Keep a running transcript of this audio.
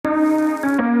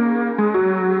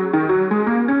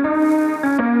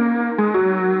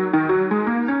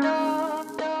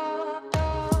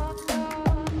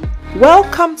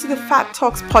Welcome to the Fat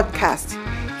Talks podcast.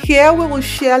 Here we will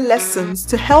share lessons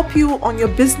to help you on your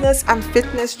business and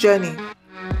fitness journey.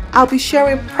 I'll be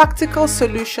sharing practical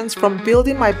solutions from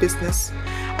building my business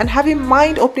and having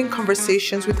mind-opening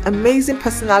conversations with amazing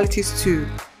personalities too.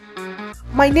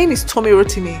 My name is Tomi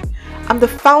Rotimi. I'm the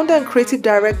founder and creative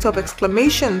director of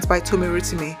Exclamations by Tomi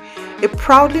Rotimi, a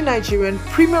proudly Nigerian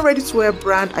premium ready-to-wear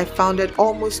brand I founded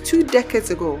almost 2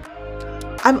 decades ago.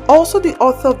 I'm also the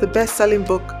author of the best-selling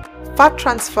book, Fat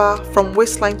Transfer from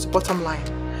Waistline to Bottom Line,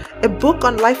 a book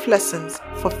on life lessons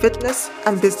for fitness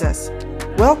and business.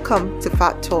 Welcome to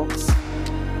Fat Talks.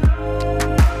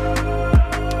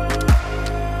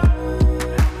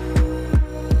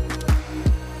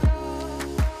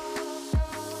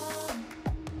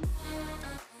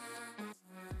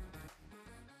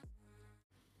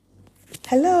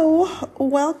 Hello,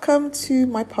 welcome to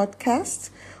my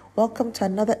podcast. Welcome to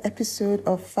another episode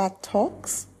of Fat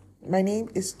Talks. My name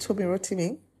is Tomi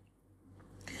Rotimi,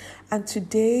 and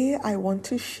today I want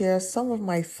to share some of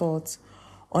my thoughts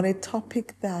on a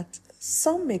topic that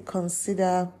some may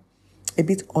consider a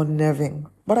bit unnerving,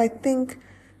 but I think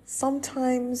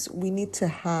sometimes we need to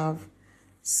have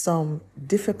some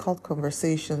difficult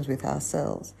conversations with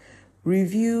ourselves,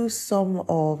 review some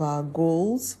of our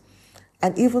goals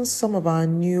and even some of our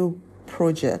new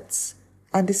projects,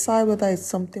 and decide whether it's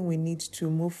something we need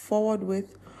to move forward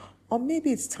with or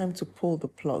maybe it's time to pull the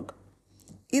plug.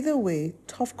 Either way,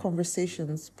 tough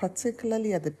conversations,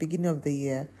 particularly at the beginning of the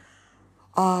year,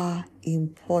 are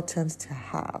important to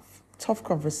have. Tough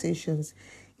conversations,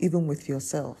 even with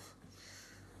yourself.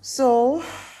 So,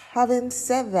 having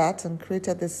said that and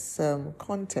created this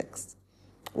context,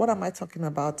 what am I talking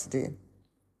about today?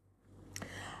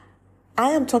 I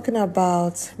am talking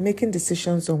about making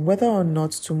decisions on whether or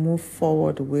not to move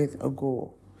forward with a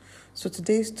goal. So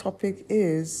today's topic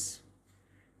is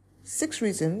 6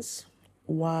 reasons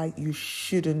why you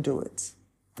shouldn't do it.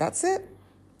 That's it.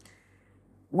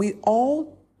 We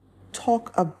all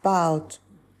talk about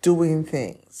doing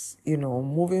things,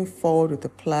 moving forward with a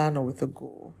plan or with a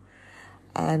goal.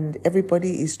 And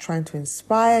everybody is trying to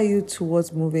inspire you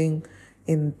towards moving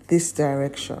in this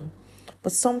direction.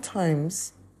 But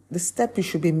sometimes the step you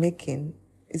should be making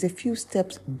is a few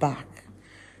steps back.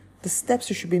 The steps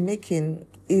you should be making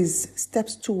is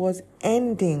steps towards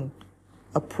ending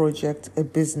a project, a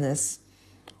business,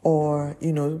 or,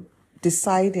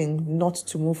 deciding not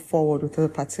to move forward with a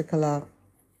particular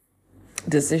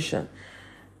decision.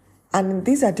 And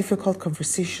these are difficult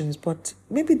conversations, but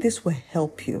maybe this will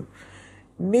help you.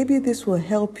 Maybe this will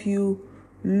help you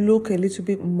look a little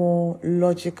bit more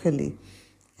logically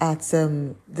at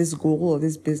this goal or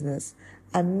this business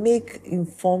and make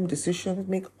informed decisions,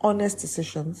 make honest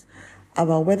decisions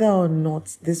about whether or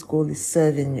not this goal is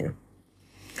serving you.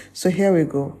 So here we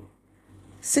go.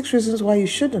 6 reasons why you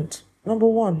shouldn't. Number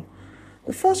 1,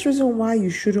 the first reason why you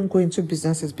shouldn't go into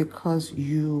business is because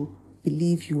you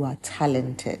believe you are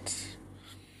talented.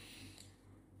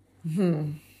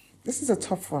 This is a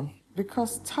tough one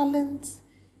because talent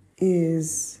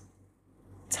is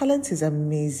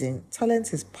amazing.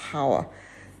 Talent is power.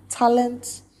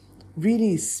 Talent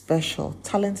really is special.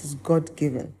 Talent is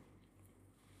God-given.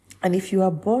 And if you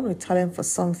are born with talent for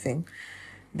something,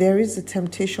 there is a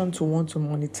temptation to want to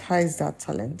monetize that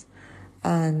talent.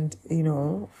 And,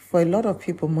 for a lot of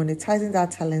people, monetizing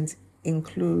that talent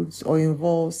includes or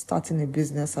involves starting a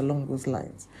business along those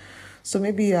lines. So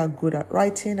maybe you are good at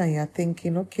writing and you're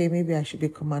thinking, okay, maybe I should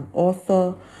become an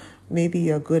author. Maybe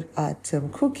you're good at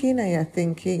cooking and you're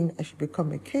thinking I should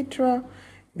become a caterer.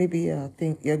 Maybe you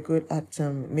think you're good at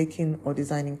making or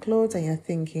designing clothes and you're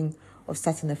thinking of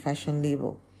starting a fashion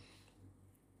label.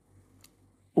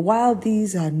 While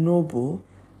these are noble,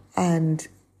 and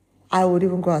I would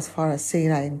even go as far as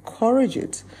saying I encourage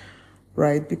it,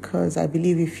 right? Because I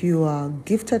believe if you are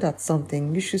gifted at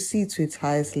something, you should see it to its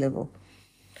highest level.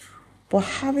 But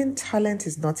having talent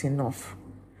is not enough.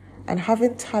 And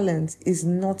having talent is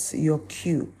not your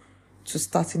cue to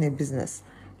starting a business.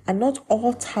 And not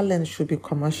all talent should be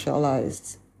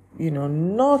commercialized.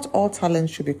 Not all talent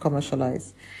should be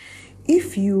commercialized.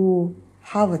 If you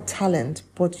have a talent,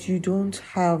 but you don't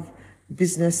have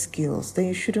business skills, then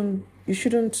you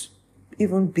shouldn't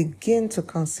even begin to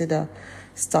consider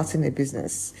starting a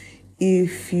business.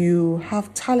 If you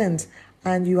have talent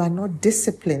and you are not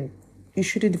disciplined, you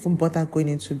shouldn't even bother going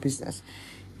into business.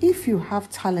 If you have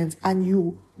talent and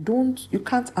you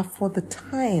can't afford the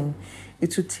time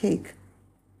it will take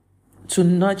to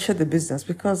nurture the business,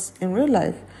 because in real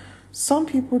life, some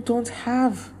people don't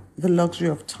have the luxury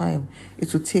of time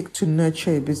it will take to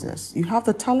nurture a business. You have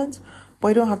the talent, but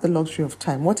you don't have the luxury of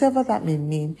time, whatever that may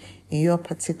mean in your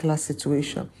particular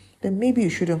situation. then maybe you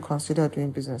shouldn't consider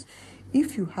doing business.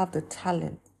 If you have the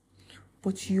talent,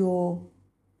 but you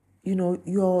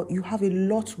have a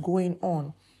lot going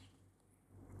on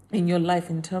in your life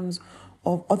in terms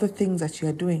of other things that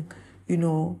you're doing.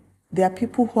 There are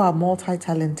people who are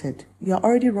multi-talented. You're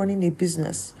already running a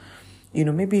business,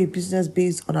 maybe a business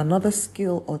based on another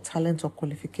skill or talent or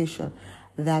qualification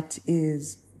that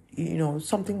is,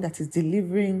 something that is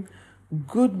delivering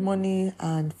good money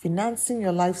and financing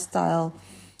your lifestyle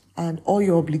and all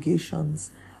your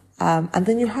obligations. And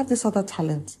then you have this other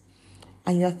talent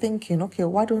and you're thinking, okay,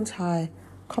 why don't I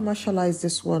commercialize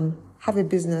this one, have a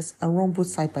business and run both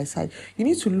side by side? You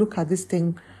need to look at this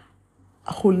thing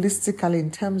holistically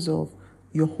in terms of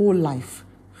your whole life.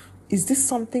 Is this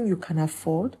something you can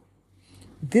afford?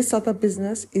 This other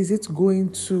business, is it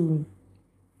going to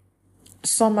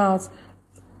somehow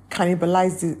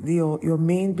cannibalize your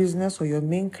main business or your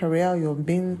main career, your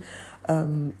main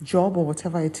job or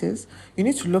whatever it is? You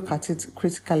need to look at it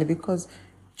critically, because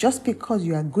just because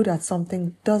you are good at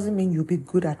something doesn't mean you'll be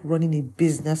good at running a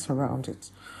business around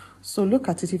it. So look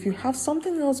at it. If you have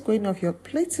something else going on, if your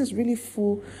plate is really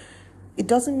full, it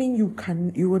doesn't mean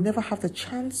you will never have the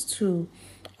chance to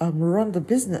run the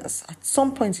business at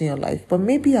some point in your life. But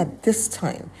maybe at this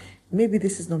time, maybe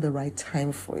this is not the right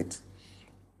time for it.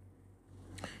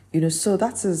 So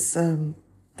that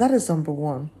is number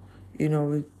one.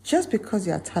 Just because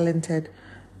you are talented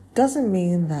doesn't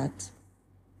mean that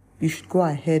you should go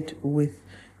ahead with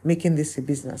making this a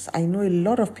business. I know a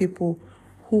lot of people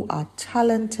who are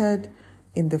talented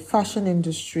in the fashion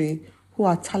industry, who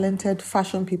are talented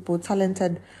fashion people,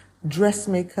 talented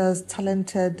dressmakers,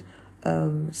 talented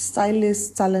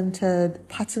stylists, talented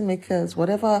pattern makers,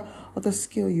 whatever other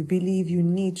skill you believe you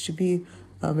need to be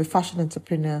a fashion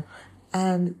entrepreneur,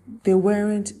 and they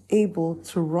weren't able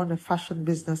to run a fashion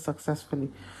business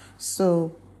successfully.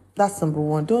 So that's number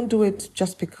one. Don't do it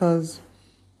just because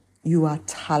you are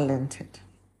talented.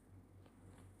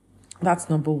 That's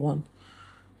number one.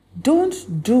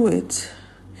 Don't do it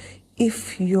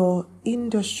if your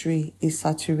industry is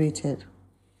saturated.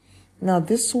 Now,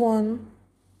 this one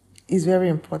is very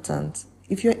important.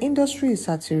 If your industry is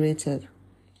saturated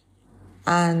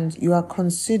and you are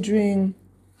considering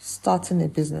starting a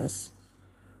business,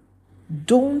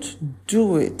 don't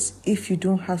do it if you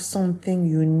don't have something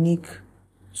unique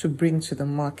to bring to the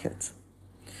market.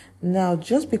 Now,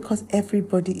 just because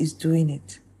everybody is doing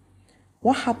it,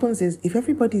 what happens is if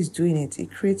everybody is doing it,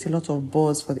 it creates a lot of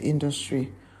buzz for the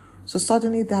industry. So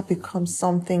suddenly that becomes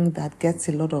something that gets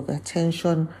a lot of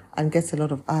attention and gets a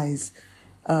lot of eyes.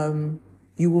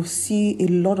 You will see a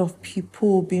lot of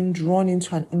people being drawn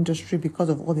into an industry because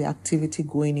of all the activity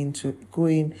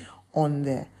going on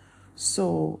there.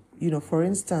 So, for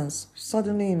instance,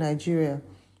 suddenly in Nigeria,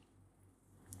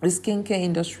 the skincare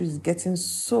industry is getting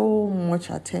so much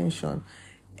attention.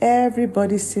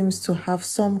 Everybody seems to have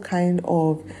some kind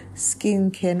of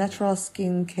skincare, natural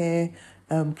skincare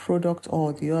product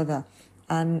or the other.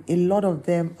 And a lot of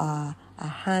them are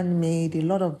handmade. A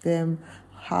lot of them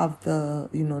have the,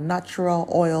 natural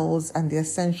oils and the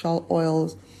essential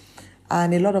oils.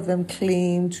 And a lot of them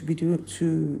claim to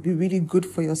be really good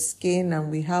for your skin.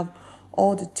 And we have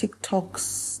all the TikTok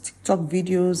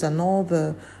videos and all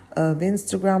the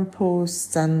Instagram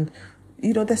posts, and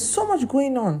there's so much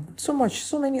going on, so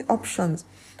many options,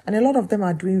 and a lot of them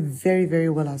are doing very, very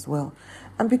well as well.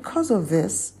 And because of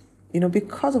this,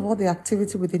 because of all the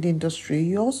activity within the industry,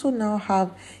 you also now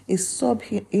have a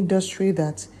sub-industry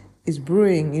that is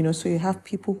brewing, so you have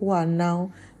people who are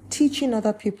now teaching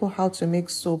other people how to make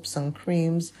soaps and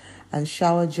creams and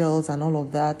shower gels and all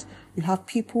of that. You have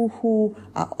people who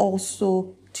are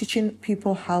also teaching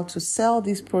people how to sell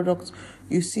these products.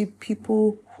 You see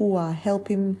people who are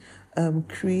helping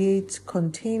create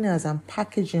containers and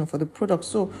packaging for the product.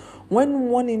 So when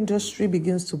one industry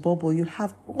begins to bubble, you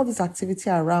have all this activity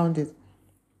around it.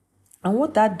 And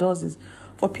what that does is,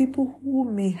 for people who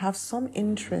may have some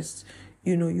interest,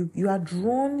 you are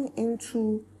drawn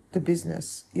into the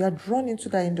business. You are drawn into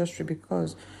that industry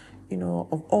because,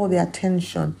 of all the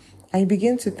attention. And you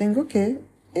begin to think, okay,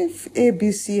 if A,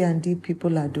 B, C, and D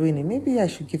people are doing it, maybe I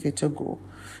should give it a go.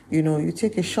 You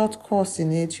take a short course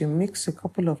in it, you mix a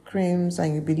couple of creams,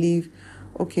 and you believe,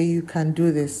 okay, you can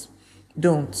do this.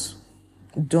 Don't.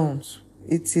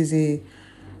 It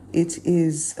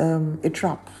is a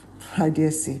trap, I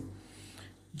dare say.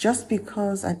 Just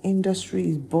because an industry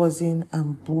is buzzing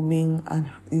and booming and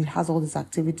it has all this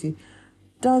activity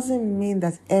doesn't mean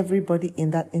that everybody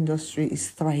in that industry is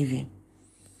thriving.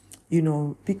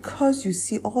 Because you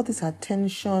see all this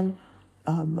attention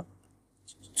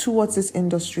towards this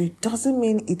industry doesn't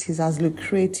mean it is as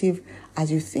lucrative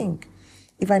as you think.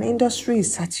 if an industry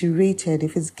is saturated,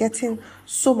 if it's getting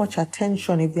so much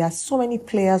attention, if there are so many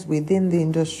players within the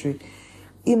industry,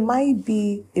 it might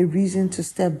be a reason to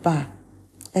step back.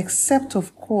 Except,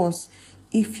 of course,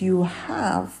 if you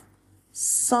have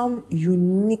some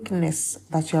uniqueness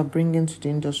that you are bringing to the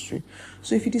industry.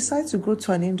 So if you decide to go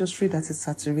to an industry that is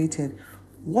saturated,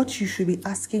 what you should be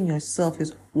asking yourself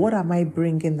is, what am I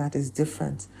bringing that is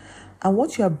different? And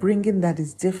what you are bringing that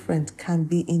is different can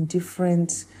be in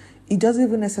different, it doesn't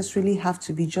even necessarily have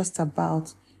to be just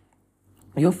about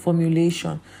your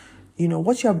formulation.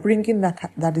 What you're bringing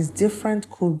that is different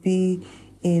could be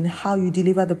in how you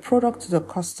deliver the product to the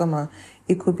customer.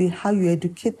 It could be how you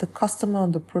educate the customer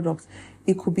on the product.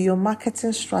 It could be your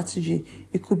marketing strategy.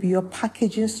 It could be your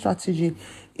packaging strategy.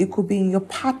 It could be in your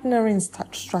partnering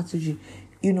strategy.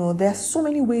 There are so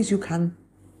many ways you can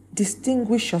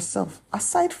distinguish yourself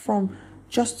aside from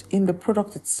just in the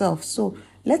product itself. So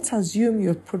let's assume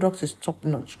your product is top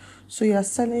notch. So you are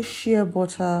selling shea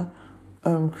butter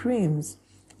creams,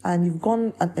 and you've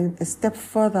gone a step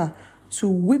further to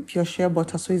whip your shea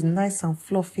butter so it's nice and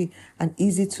fluffy and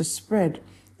easy to spread,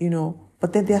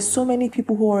 But then there are so many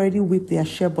people who already whip their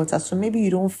shea butter, so maybe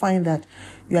you don't find that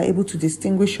you are able to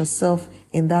distinguish yourself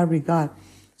in that regard.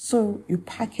 So you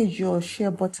package your shea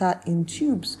butter in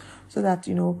tubes so that,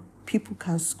 people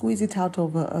can squeeze it out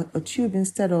of a tube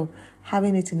instead of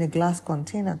having it in a glass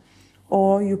container.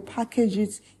 Or you package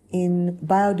it in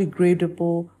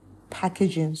biodegradable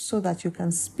packaging so that you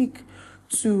can speak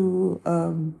to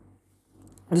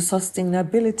the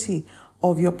sustainability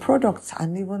of your products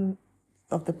and even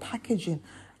of the packaging.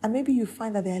 And maybe you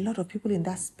find that there are a lot of people in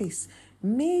that space.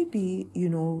 Maybe,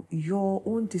 your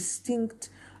own distinct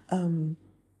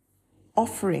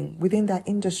offering within that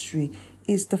industry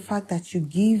is the fact that you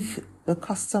give the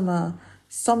customer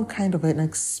some kind of an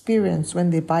experience when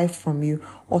they buy from you,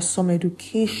 or some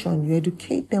education. You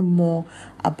educate them more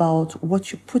about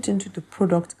what you put into the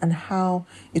product and how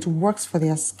it works for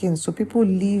their skin. So people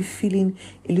leave feeling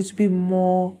a little bit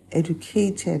more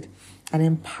educated and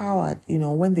empowered,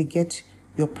 when they get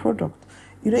your product.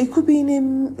 It could be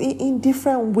in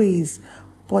different ways,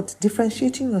 but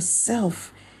differentiating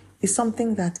yourself is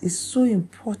something that is so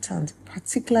important,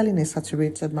 particularly in a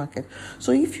saturated market.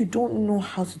 So if you don't know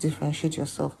how to differentiate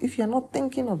yourself, if you're not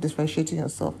thinking of differentiating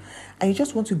yourself, and you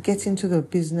just want to get into the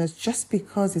business just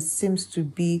because it seems to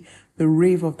be the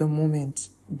rave of the moment,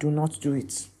 do not do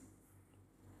it.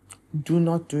 Do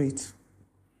not do it.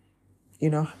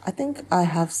 I think I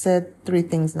have said 3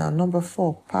 things now. Number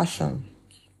 4, passion.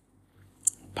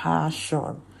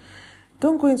 Passion.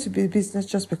 Don't go into business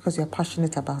just because you're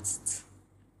passionate about it.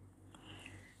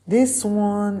 This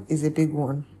one is a big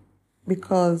one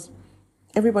because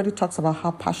everybody talks about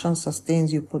how passion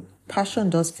sustains you, but passion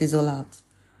does fizzle out.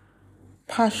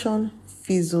 Passion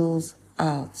fizzles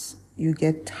out. You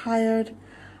get tired,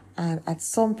 and at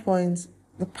some point,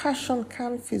 the passion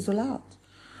can fizzle out.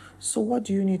 So what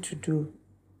do you need to do?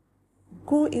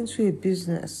 Go into a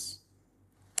business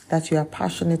that you are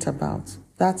passionate about.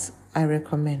 That I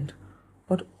recommend.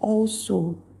 But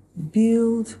also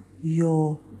build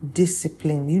your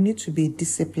discipline. You need to be a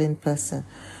disciplined person.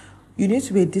 You need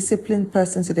to be a disciplined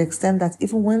person to the extent that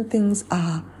even when things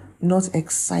are not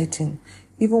exciting,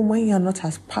 even when you're not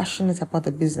as passionate about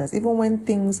the business, even when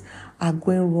things are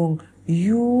going wrong,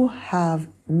 you have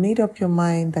made up your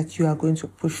mind that you are going to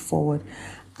push forward,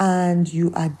 and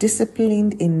you are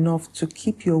disciplined enough to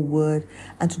keep your word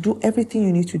and to do everything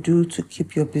you need to do to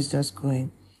keep your business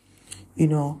going.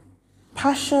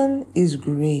 Passion is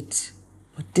great,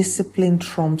 but discipline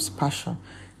trumps passion.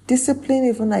 Discipline,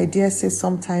 even I dare say,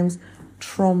 sometimes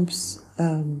trumps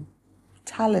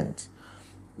talent,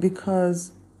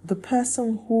 because the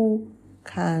person who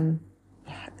can,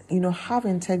 have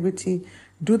integrity,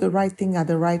 do the right thing at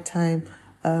the right time,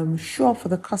 show up for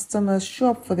the customers,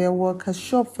 show up for their workers,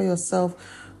 show up for yourself,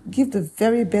 give the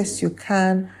very best you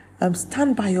can,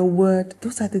 stand by your word.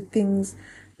 Those are the things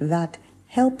that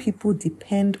help people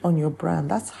depend on your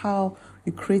brand. That's how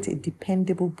you create a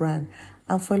dependable brand.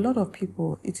 And for a lot of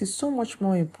people, it is so much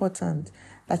more important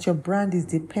that your brand is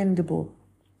dependable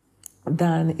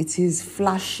than it is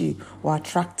flashy or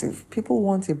attractive. People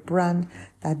want a brand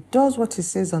that does what it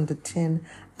says on the tin,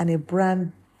 and a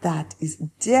brand that is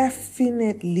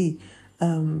definitely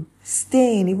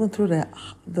staying even through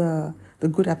the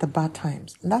good at the bad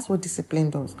times. And that's what discipline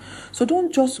does. So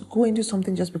don't just go into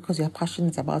something just because you're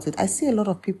passionate about it. I see a lot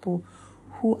of people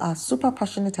who are super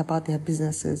passionate about their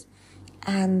businesses,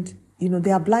 and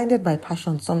they are blinded by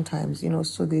passion sometimes,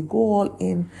 so they go all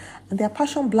in and their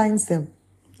passion blinds them.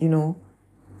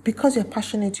 Because you're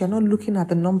passionate, you're not looking at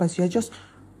the numbers, you're just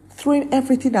throwing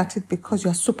everything at it because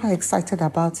you're super excited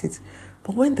about it.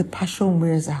 But when the passion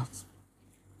wears out,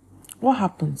 what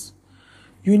happens?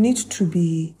 You need to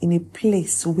be in a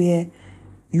place where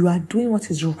you are doing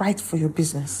what is right for your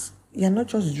business. You're not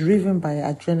just driven by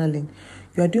adrenaline.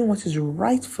 You are doing what is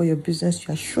right for your business.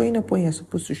 You are showing up when you're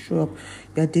supposed to show up.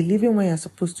 You are delivering when you're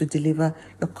supposed to deliver.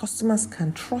 Your customers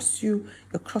can trust you.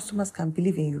 Your customers can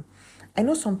believe in you. I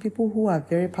know some people who are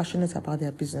very passionate about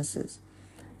their businesses.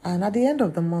 And at the end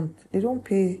of the month, they don't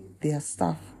pay their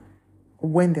staff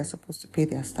when they're supposed to pay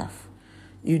their staff.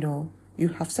 You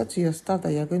have said to your staff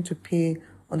that you're going to pay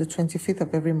on the 25th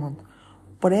of every month.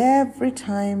 But every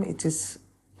time it is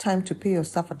time to pay your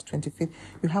staff at the 25th,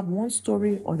 you have one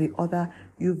story or the other.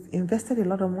 You've invested a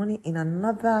lot of money in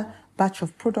another batch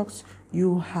of products.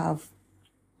 You have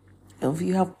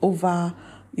over,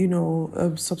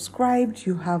 subscribed.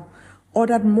 You have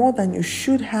ordered more than you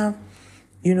should have.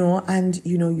 And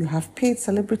you have paid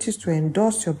celebrities to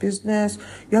endorse your business.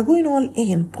 You are going all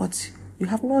in, but you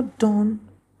have not done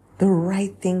the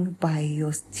right thing by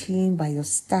your team, by your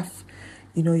staff.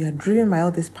 You're driven by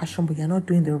all this passion, but you're not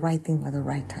doing the right thing at the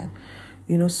right time.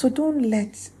 So don't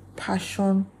let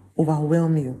passion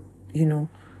overwhelm you.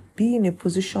 Be in a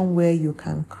position where you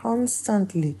can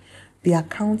constantly be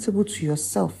accountable to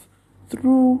yourself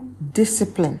through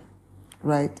discipline,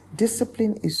 right?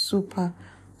 Discipline is super,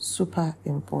 super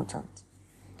important.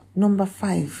 Number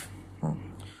 5,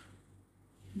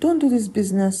 don't do this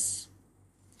business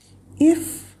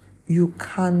if you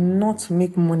cannot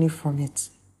make money from it.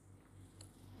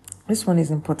 This one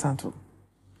is important.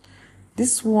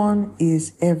 This one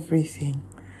is everything.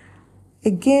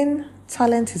 Again,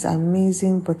 talent is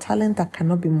amazing, but talent that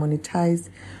cannot be monetized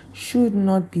should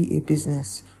not be a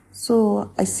business.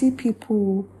 So I see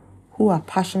people who are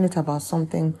passionate about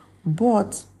something,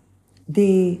 but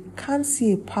they can't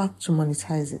see a path to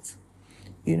monetize it.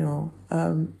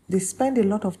 They spend a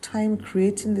lot of time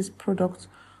creating this product,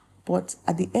 but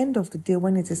at the end of the day,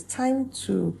 when it is time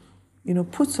to,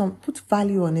 put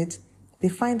value on it, they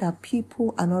find that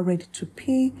people are not ready to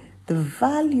pay the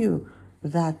value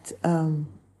that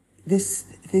this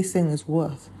thing is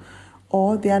worth,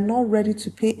 or they are not ready to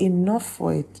pay enough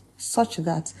for it such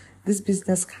that this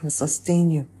business can sustain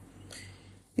you.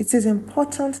 It is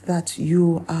important that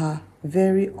you are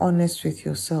very honest with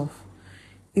yourself.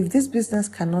 If this business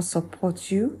cannot support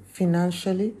you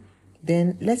financially,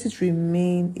 then let it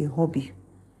remain a hobby.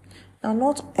 Now,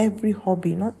 not every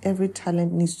hobby, not every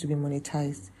talent needs to be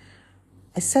monetized.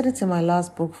 I said it in my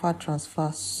last book, Fat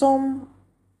Transfer. Some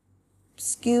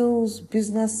skills,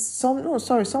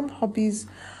 some hobbies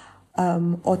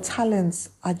or talents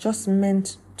are just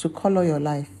meant to color your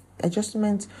life. They're just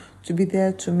meant to be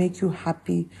there to make you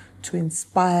happy, to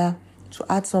inspire, to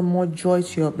add some more joy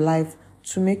to your life,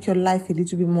 to make your life a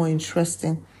little bit more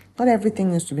interesting. Not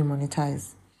everything needs to be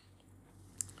monetized.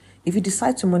 If you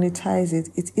decide to monetize it,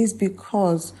 it is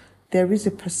because there is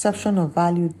a perception of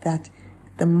value that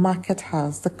the market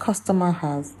has, the customer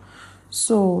has.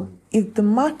 So if the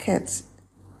market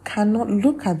cannot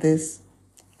look at this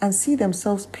and see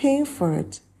themselves paying for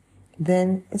it,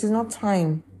 then it is not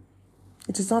time.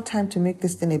 It is not time to make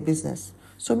this thing a business.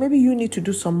 So maybe you need to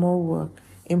do some more work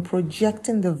in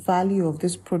projecting the value of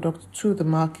this product to the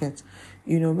market.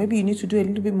 Maybe you need to do a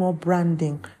little bit more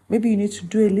branding. Maybe you need to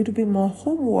do a little bit more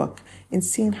homework in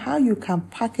seeing how you can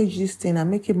package this thing and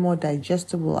make it more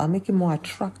digestible and make it more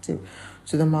attractive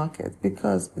to the market.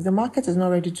 Because if the market is not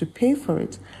ready to pay for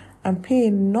it and pay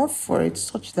enough for it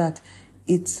such that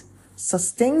it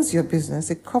sustains your business,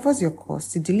 it covers your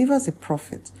costs, it delivers a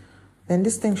profit, then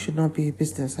this thing should not be a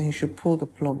business and you should pull the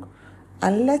plug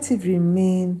and let it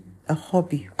remain a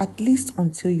hobby, at least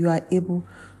until you are able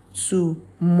to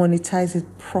monetize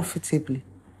it profitably.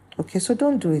 Okay, so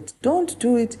don't do it. Don't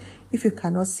do it if you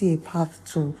cannot see a path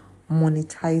to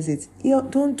monetize it.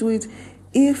 Don't do it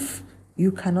if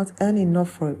you cannot earn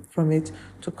enough from it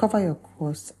to cover your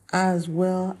costs as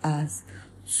well as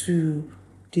to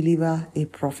deliver a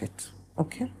profit.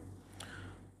 Okay?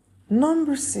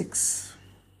 Number 6,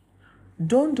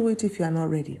 don't do it if you are not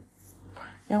ready.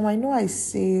 Now, I know I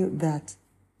say that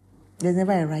there's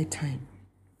never a right time,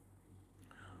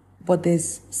 but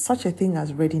there's such a thing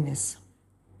as readiness.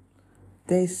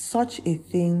 There is such a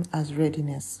thing as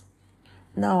readiness.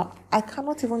 Now, I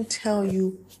cannot even tell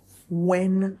you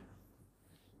when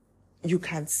you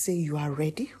can say you are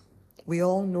ready. We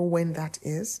all know when that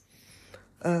is.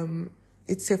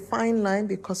 It's a fine line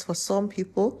because for some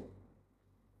people,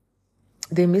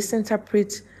 they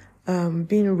misinterpret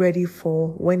being ready for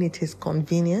when it is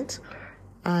convenient,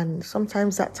 and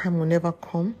sometimes that time will never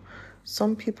come.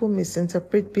 Some people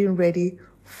misinterpret being ready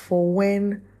for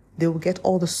when they will get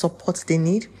all the support they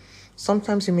need.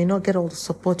 Sometimes you may not get all the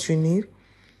support you need.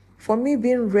 For me,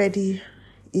 being ready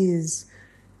is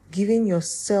giving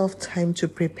yourself time to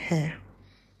prepare,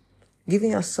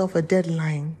 giving yourself a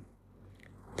deadline,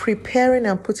 preparing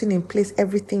and putting in place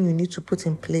everything you need to put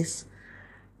in place,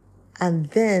 and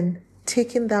then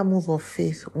taking that move of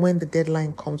faith when the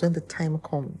deadline comes, when the time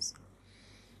comes.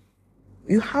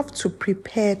 You have to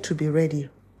prepare to be ready.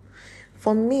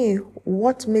 For me,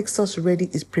 what makes us ready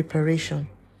is preparation.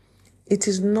 It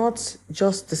is not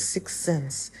just the sixth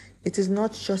sense. It is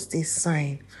not just a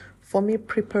sign. For me,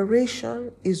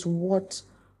 preparation is what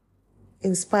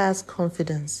inspires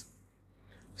confidence.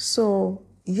 So,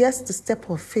 yes, the step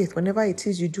of faith, whenever it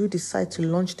is you do decide to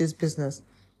launch this business,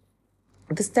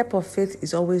 the step of faith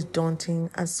is always daunting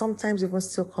and sometimes even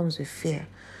still comes with fear.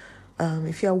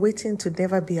 If you are waiting to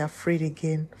never be afraid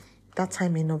again, that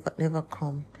time may never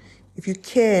come. If you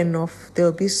care enough, there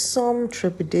will be some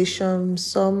trepidation,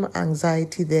 some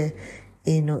anxiety there,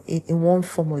 in one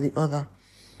form or the other.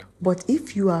 But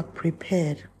if you are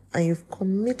prepared and you've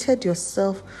committed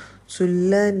yourself to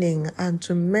learning and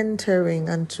to mentoring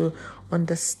and to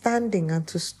understanding and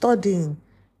to studying,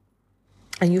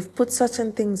 and you've put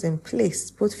certain things in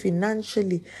place, both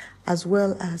financially as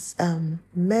well as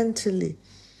mentally,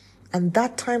 and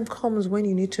that time comes when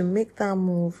you need to make that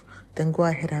move, then go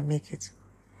ahead and make it.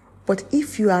 But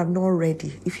if you are not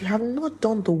ready, if you have not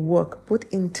done the work, both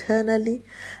internally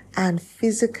and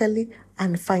physically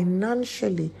and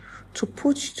financially,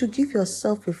 to give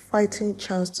yourself a fighting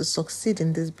chance to succeed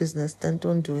in this business, then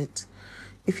don't do it.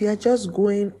 If you are just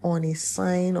going on a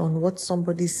sign, on what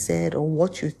somebody said or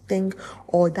what you think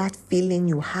or that feeling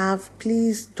you have,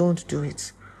 please don't do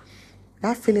it.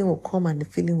 That feeling will come and the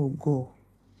feeling will go.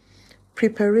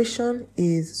 Preparation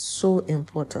is so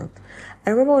important. I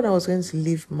remember when I was going to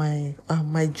leave my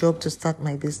job to start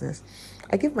my business,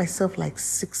 I gave myself like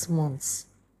 6 months.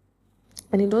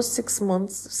 And in those 6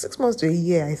 months to a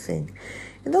year, I think,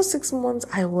 in those 6 months,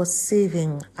 I was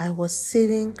saving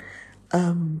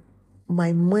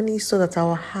my money so that I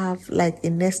will have like a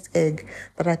nest egg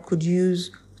that I could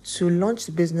use to launch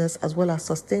the business as well as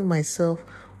sustain myself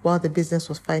while the business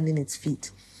was finding its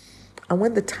feet. And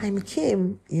when the time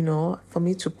came, for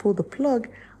me to pull the plug,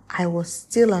 I was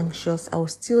still anxious, I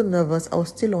was still nervous, I was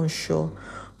still unsure,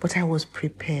 but I was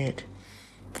prepared.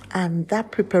 And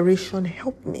that preparation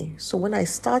helped me. So when I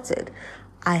started,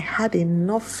 I had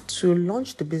enough to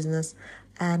launch the business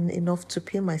and enough to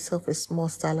pay myself a small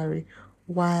salary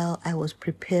while I was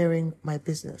preparing my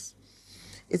business.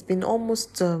 It's been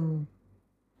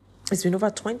it's been over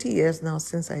 20 years now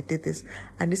since I did this,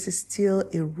 and this is still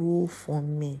a rule for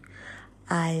me.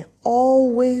 I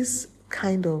always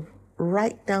kind of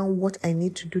write down what I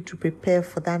need to do to prepare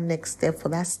for that next step, for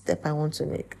that step I want to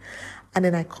make. And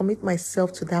then I commit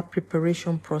myself to that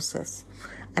preparation process.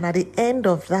 And at the end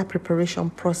of that preparation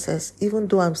process, even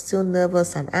though I'm still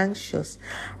nervous and anxious,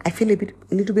 I feel a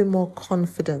little bit more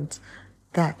confident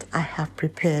that I have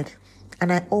prepared.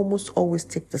 And I almost always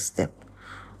take the step.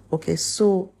 Okay,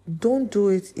 so don't do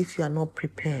it if you are not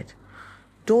prepared.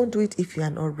 Don't do it if you are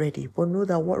not ready. But know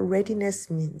that what readiness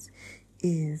means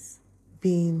is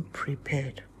being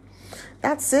prepared.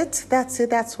 That's it.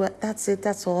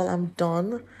 That's all. I'm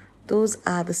done. Those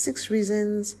are the 6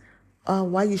 reasons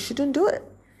why you shouldn't do it.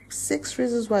 6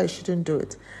 reasons why you shouldn't do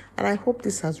it. And I hope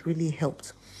this has really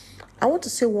helped. I want to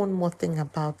say one more thing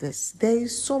about this. There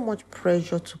is so much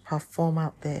pressure to perform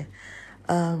out there.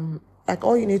 Like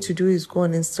all you need to do is go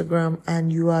on Instagram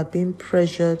and you are being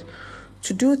pressured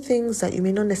to do things that you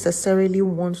may not necessarily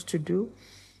want to do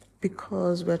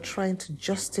because we're trying to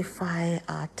justify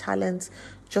our talents,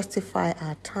 justify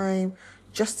our time,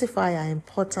 justify our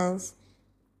importance.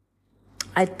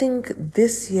 I think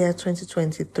this year,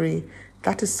 2023,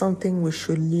 that is something we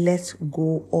should let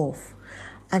go of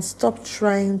and stop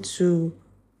trying to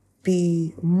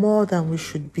be more than we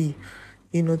should be.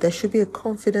 There should be a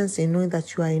confidence in knowing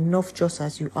that you are enough just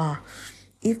as you are.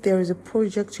 If there is a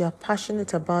project you are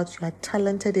passionate about, you are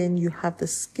talented in, you have the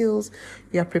skills,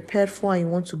 you are prepared for, and you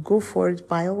want to go for it,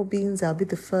 by all means, I'll be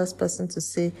the first person to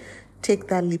say, take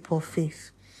that leap of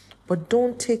faith. But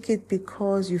don't take it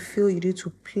because you feel you need to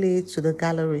play to the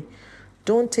gallery.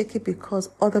 Don't take it because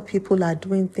other people are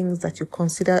doing things that you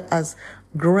consider as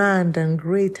grand and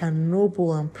great and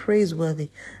noble and praiseworthy,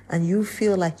 and you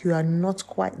feel like you are not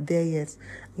quite there yet.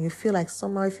 And you feel like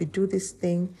somehow if you do this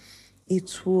thing,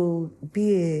 it will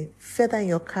be a feather in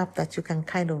your cap that you can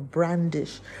kind of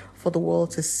brandish for the world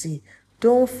to see.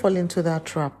 Don't fall into that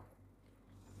trap.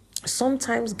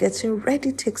 Sometimes getting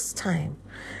ready takes time.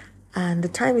 and the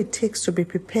time it takes to be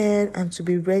prepared and to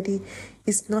be ready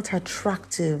is not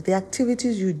attractive. The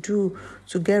activities you do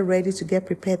to get ready, to get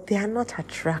prepared, they are not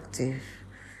attractive.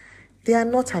 They are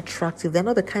not attractive. They're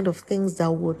not the kind of things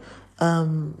that would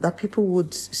that people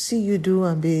would see you do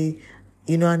and be,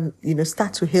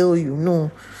 start to hail you.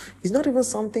 No, it's not even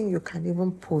something you can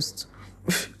even post.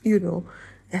 There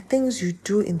are things you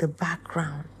do in the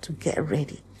background to get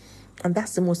ready, and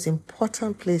that's the most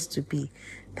important place to be.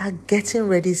 That getting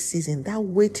ready season, that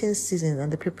waiting season,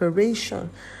 and the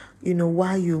preparation.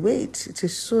 While you wait, it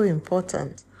is so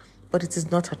important, but it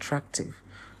is not attractive.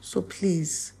 So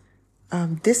please.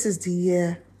 This is the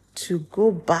year to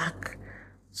go back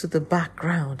to the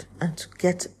background and to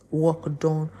get work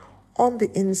done on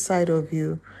the inside of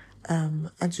you,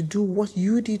 and to do what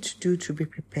you need to do to be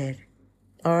prepared.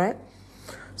 All right.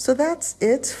 So that's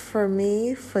it for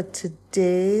me for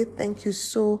today. Thank you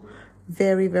so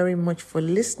very, very much for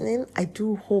listening. I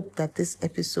do hope that this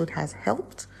episode has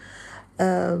helped.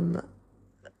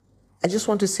 I just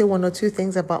want to say one or two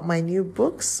things about my new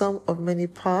book, Sum of Many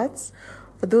Parts.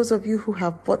 For those of you who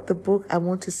have bought the book, I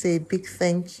want to say a big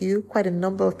thank you. Quite a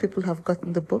number of people have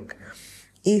gotten the book.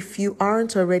 If you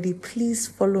aren't already, please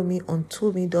follow me on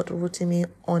tomi.rotimi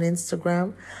on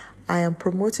Instagram. I am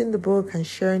promoting the book and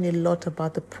sharing a lot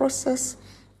about the process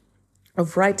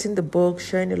of writing the book,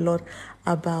 sharing a lot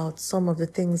about some of the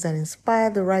things that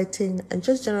inspire the writing, and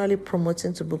just generally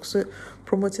promoting the book.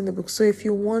 So if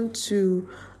you want to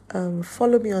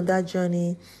follow me on that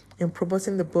journey in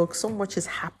promoting the book, so much is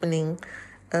happening.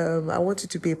 I want you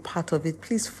to be a part of it.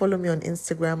 Please follow me on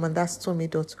Instagram, and that's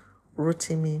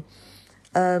tomi.rotimi.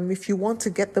 If you want to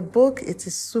get the book, it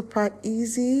is super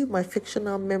easy. My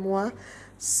fictional memoir,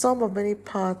 Sum of Many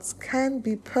Parts, can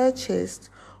be purchased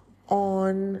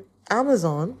on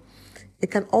Amazon.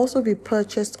 It can also be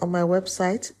purchased on my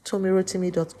website,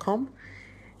 tomirotimi.com.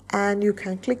 And you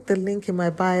can click the link in my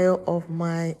bio of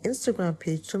my Instagram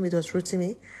page,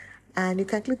 tomi.rotimi. And you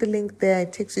can click the link there.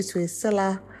 It takes you to a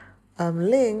seller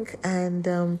link and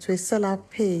to a seller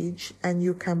page, and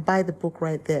you can buy the book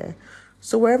right there.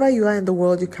 So wherever you are in the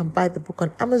world, you can buy the book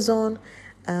on Amazon.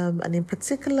 And in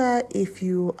particular, if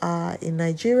you are in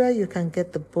Nigeria, you can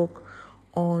get the book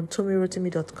on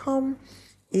tomirotimi.com.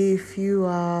 If you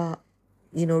are,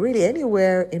 really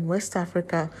anywhere in West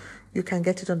Africa, you can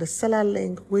get it on the seller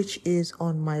link, which is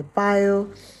on my bio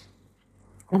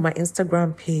on my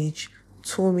Instagram page,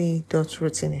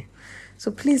 tomi.rotimi.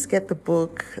 So please get the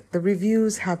book. The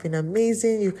reviews have been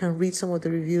amazing. You can read some of the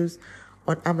reviews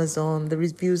on Amazon. The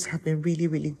reviews have been really,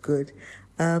 really good.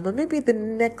 And maybe the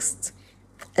next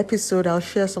episode, I'll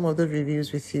share some of the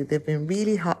reviews with you. They've been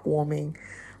really heartwarming.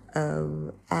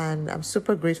 And I'm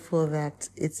super grateful that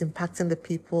it's impacting the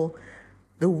people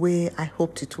the way I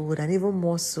hoped it would, and even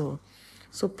more so.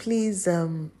 So please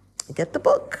get the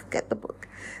book.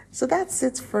 So that's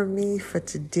it for me for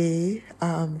today.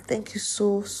 Thank you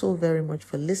so very much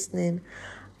for listening.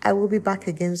 I will be back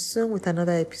again soon with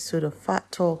another episode of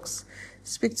Fat Talks.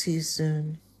 Speak to you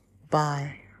soon.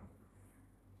 Bye.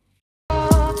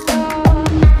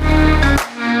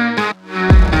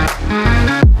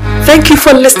 Thank you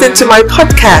for listening to my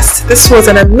podcast. This was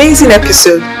an amazing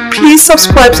episode. Please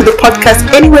subscribe to the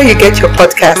podcast anywhere you get your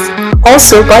podcast.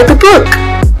 Also, buy the book.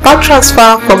 Fat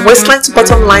Transfer from Waistline to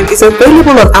Bottom Line is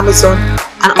available on Amazon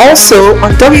and also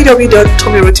on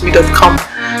www.tomirotimi.com.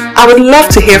 I would love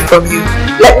to hear from you.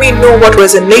 Let me know what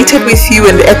resonated with you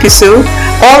in the episode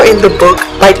or in the book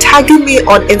by tagging me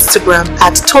on Instagram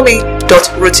at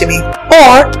tomi.rotimi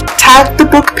or tag the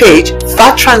book page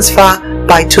Fat Transfer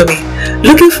by Tomi.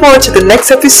 Looking forward to the next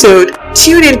episode.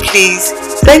 Tune in, please.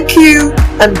 Thank you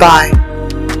and bye.